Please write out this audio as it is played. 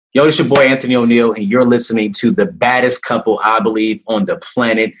Yo, it's your boy Anthony O'Neill, and you're listening to the baddest couple, I believe, on the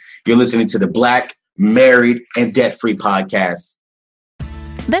planet. You're listening to the Black, Married, and Debt-Free Podcast.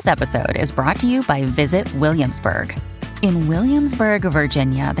 This episode is brought to you by Visit Williamsburg. In Williamsburg,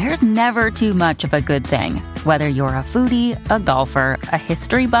 Virginia, there's never too much of a good thing. Whether you're a foodie, a golfer, a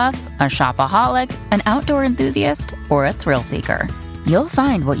history buff, a shopaholic, an outdoor enthusiast, or a thrill seeker, you'll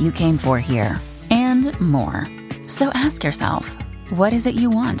find what you came for here and more. So ask yourself, what is it you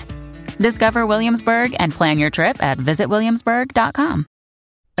want? Discover Williamsburg and plan your trip at visitwilliamsburg.com.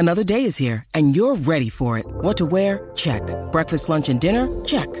 Another day is here, and you're ready for it. What to wear? Check. Breakfast, lunch, and dinner?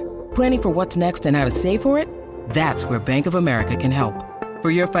 Check. Planning for what's next and how to save for it? That's where Bank of America can help.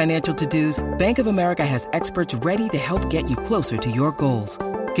 For your financial to-dos, Bank of America has experts ready to help get you closer to your goals.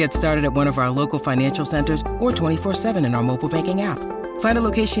 Get started at one of our local financial centers or 24/7 in our mobile banking app. Find a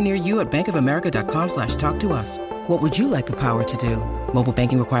location near you at bankofamerica.com/talktous. What would you like the power to do? Mobile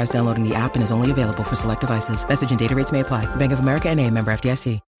banking requires downloading the app and is only available for select devices. Message and data rates may apply. Bank of America N.A., member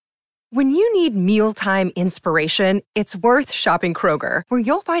FDIC. When you need mealtime inspiration, it's worth shopping Kroger, where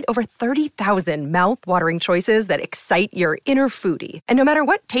you'll find over 30,000 mouth-watering choices that excite your inner foodie. And no matter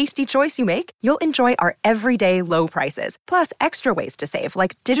what tasty choice you make, you'll enjoy our everyday low prices, plus extra ways to save,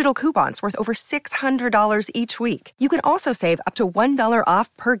 like digital coupons worth over $600 each week. You can also save up to $1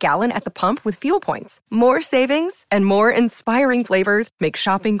 off per gallon at the pump with fuel points. More savings and more inspiring flavors make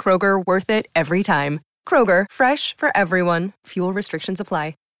shopping Kroger worth it every time. Kroger, fresh for everyone. Fuel restrictions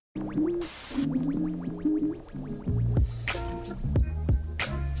apply.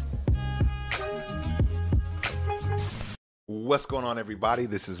 What's going on, everybody?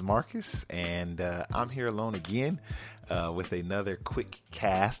 This is Marcus, and I'm here alone again with another quick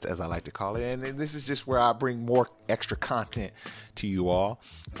cast, as I like to call it. And this is just where I bring more extra content to you all.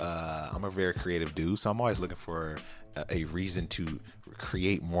 I'm a very creative dude, so I'm always looking for a reason to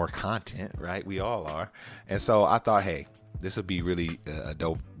create more content, right? We all are. And so I thought, hey, this would be really a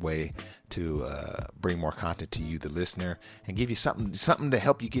dope way to bring more content to you, the listener, and give you something to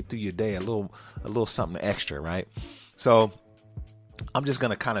help you get through your day, a little something extra, right? So I'm just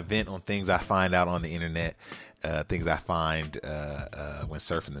gonna kind of vent on things I find out on the internet, things I find when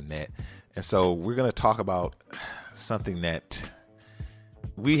surfing the net, and so we're gonna talk about something that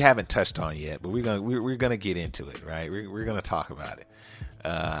we haven't touched on yet, but we're gonna get into it, right? We're gonna talk about it,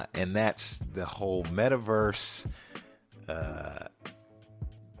 and that's the whole metaverse.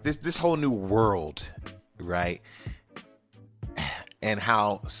 This whole new world, right? And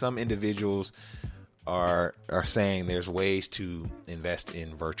how some individuals are saying there's ways to invest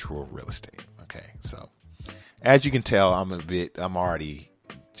in virtual real estate. Okay, so as you can tell, I'm already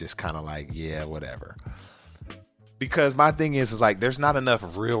just kind of like, yeah, whatever. Because my thing is like there's not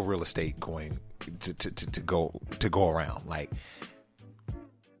enough real estate going to go around. Like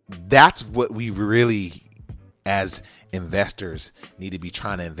that's what we really, as investors, need to be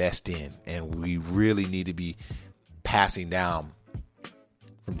trying to invest in, and we really need to be passing down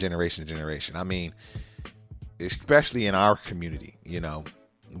from generation to generation. I mean, especially in our community,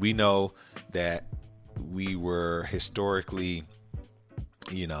 we know that we were historically,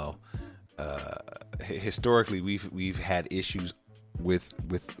 we've had issues with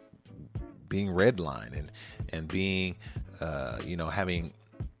being redlined and being, having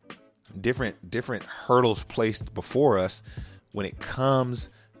different hurdles placed before us when it comes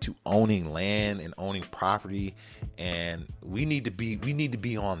to owning land and owning property, and we need to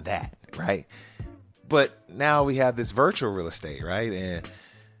be on that, right? But now we have this virtual real estate, right? And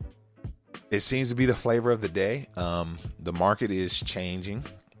it seems to be the flavor of the day. The market is changing,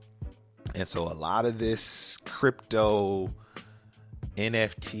 and so a lot of this crypto,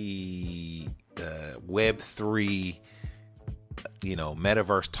 NFT, Web3,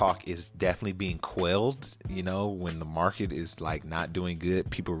 metaverse talk is definitely being quelled. When the market is like not doing good,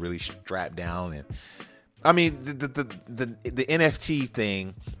 people really strap down. And I mean, the NFT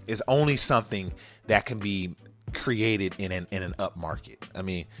thing is only something that can be created in an up market. I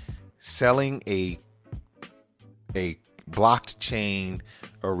mean, selling a blockchain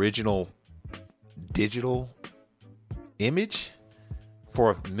original digital image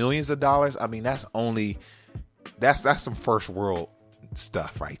for millions of dollars. I mean, that's some first world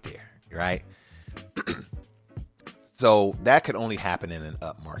stuff right there, right? So that could only happen in an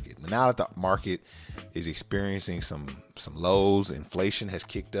up market. But now that the market is experiencing some lows, inflation has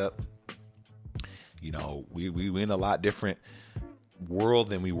kicked up. We in a lot different world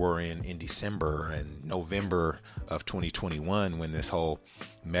than we were in December and November of 2021 when this whole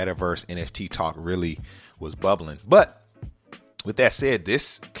metaverse NFT talk really was bubbling. But with that said,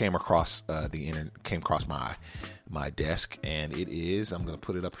 this came across my my desk, and it is, I'm going to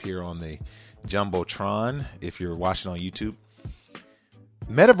put it up here on the Jumbotron if you're watching on YouTube.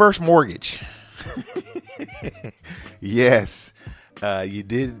 Metaverse Mortgage. Yes, you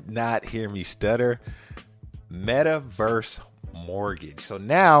did not hear me stutter. Metaverse Mortgage. So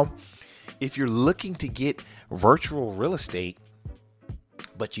now, if you're looking to get virtual real estate,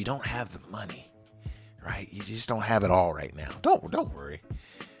 but you don't have the money, right? You just don't have it all right now. Don't worry,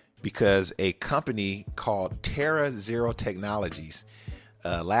 because a company called Terra Zero Technologies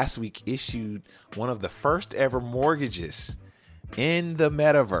last week issued one of the first ever mortgages in the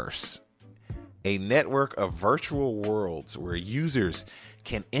metaverse, a network of virtual worlds where users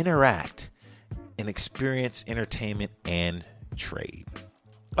can interact and experience entertainment and trade.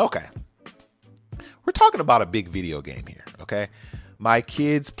 Okay. We're talking about a big video game here, okay? My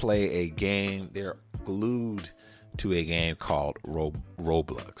kids play a game. They're glued to a game called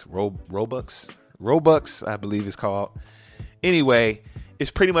Roblox. Robux, I believe it's called. Anyway,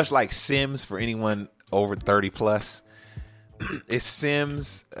 it's pretty much like Sims for anyone over 30 plus. It's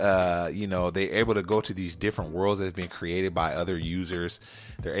Sims. They're able to go to these different worlds that have been created by other users.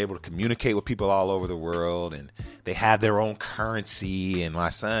 They're able to communicate with people all over the world, and they have their own currency. And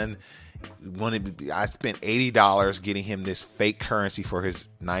my son I spent $80 getting him this fake currency for his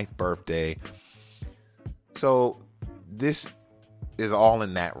 9th birthday. So this is all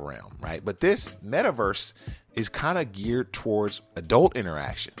in that realm, right? But this metaverse is kind of geared towards adult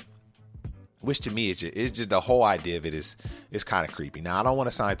interaction, which to me, it's just the whole idea of it is kind of creepy. Now, I don't want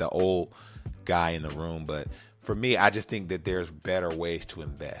to sound like the old guy in the room, but for me, I just think that there's better ways to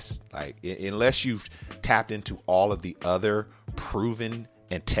invest. Like, unless you've tapped into all of the other proven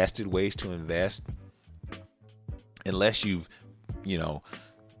and tested ways to invest, unless you've,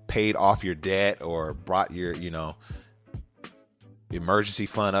 paid off your debt or brought your, emergency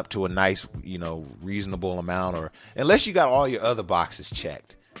fund up to a nice, reasonable amount, or unless you got all your other boxes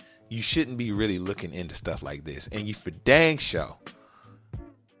checked, you shouldn't be really looking into stuff like this. And you for dang sure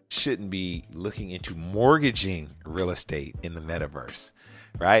shouldn't be looking into mortgaging real estate in the metaverse,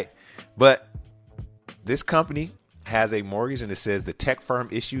 right? But this company has a mortgage, and it says the tech firm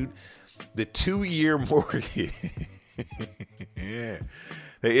issued the 2-year mortgage. Yeah.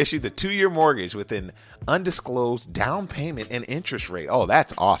 They issued the 2-year mortgage with an undisclosed down payment and interest rate. Oh,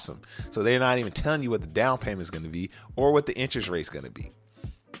 that's awesome. So they're not even telling you what the down payment is going to be or what the interest rate is going to be.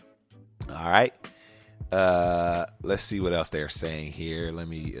 All right. Let's see what else they're saying here. Let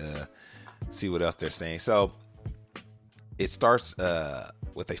me see what else they're saying. So it starts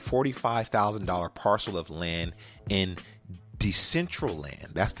with a $45,000 parcel of land in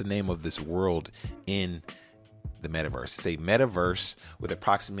Decentraland. That's the name of this world in the metaverse. It's a metaverse with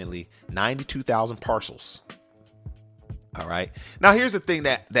approximately 92,000 parcels. All right. Now, here's the thing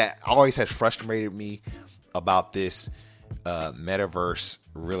that always has frustrated me about this metaverse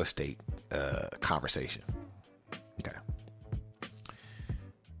real estate conversation. Okay.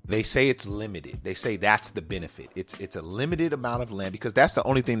 They say it's limited. They say that's the benefit. It's a limited amount of land, because that's the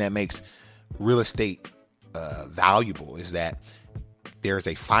only thing that makes real estate valuable, is that there's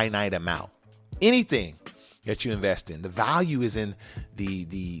a finite amount. Anything that you invest in, the value is in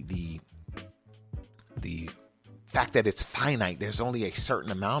the fact that it's finite. There's only a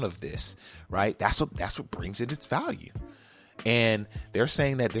certain amount of this, right? That's what brings it its value. And they're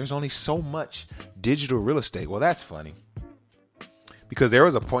saying that there's only so much digital real estate. Well, that's funny, because there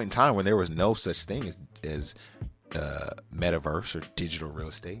was a point in time when there was no such thing as metaverse or digital real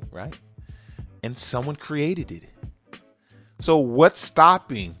estate, right? And someone created it. So what's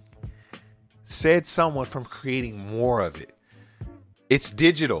stopping said someone from creating more of it? It's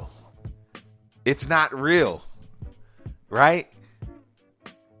digital. It's not real, right?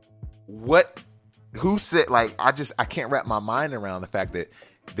 Who said, I can't wrap my mind around the fact that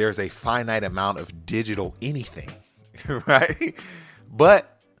there's a finite amount of digital anything, right?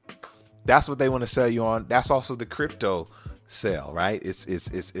 But that's what they want to sell you on. That's also the crypto sell, right? It's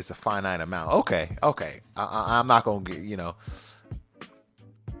a finite amount. Okay. I'm not going to,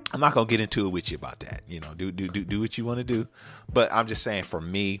 I'm not going to get into it with you about that. Do what you want to do. But I'm just saying, for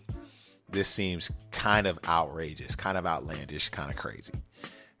me, this seems kind of outrageous, kind of outlandish, kind of crazy,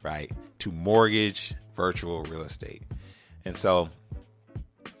 right? To mortgage virtual real estate. And so,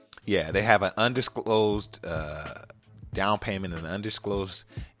 yeah, they have an undisclosed down payment and an undisclosed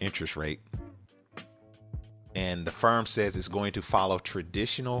interest rate. And the firm says it's going to follow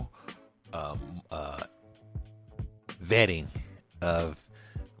traditional vetting of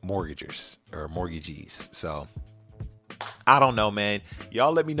mortgagers or mortgagees. So I don't know, man.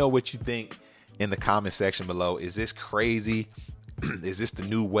 Y'all let me know what you think in the comment section below. Is this crazy? Is this the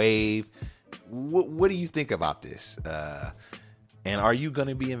new wave? what do you think about this? And are you going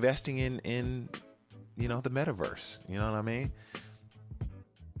to be investing in the metaverse? You know what I mean?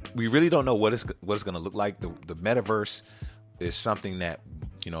 We really don't know what it's going to look like. The metaverse is something that,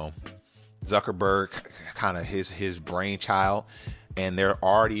 Zuckerberg kind of his brainchild, and there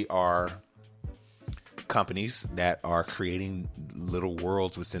already are companies that are creating little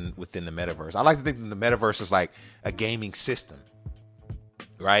worlds within the metaverse. I like to think that the metaverse is like a gaming system,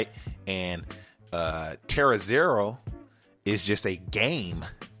 right? And Terra Zero is just a game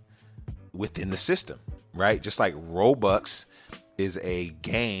within the system, right? Just like Robux is a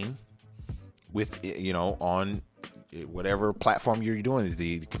game with, on whatever platform you're doing,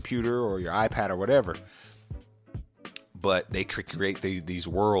 the computer or your iPad or whatever. But they create these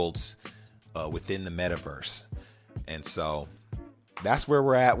worlds within the metaverse. And so that's where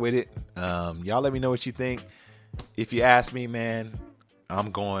we're at with it. Y'all let me know what you think. If you ask me, man,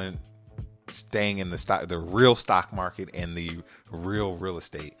 I'm staying in the real stock market and the real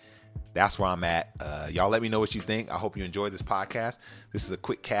estate. That's where I'm at. Y'all let me know what you think. I hope you enjoyed this podcast. This is a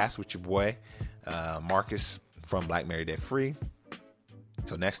quick cast with your boy, Marcus from Black Married Debt Free.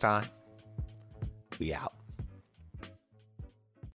 Until next time, we out.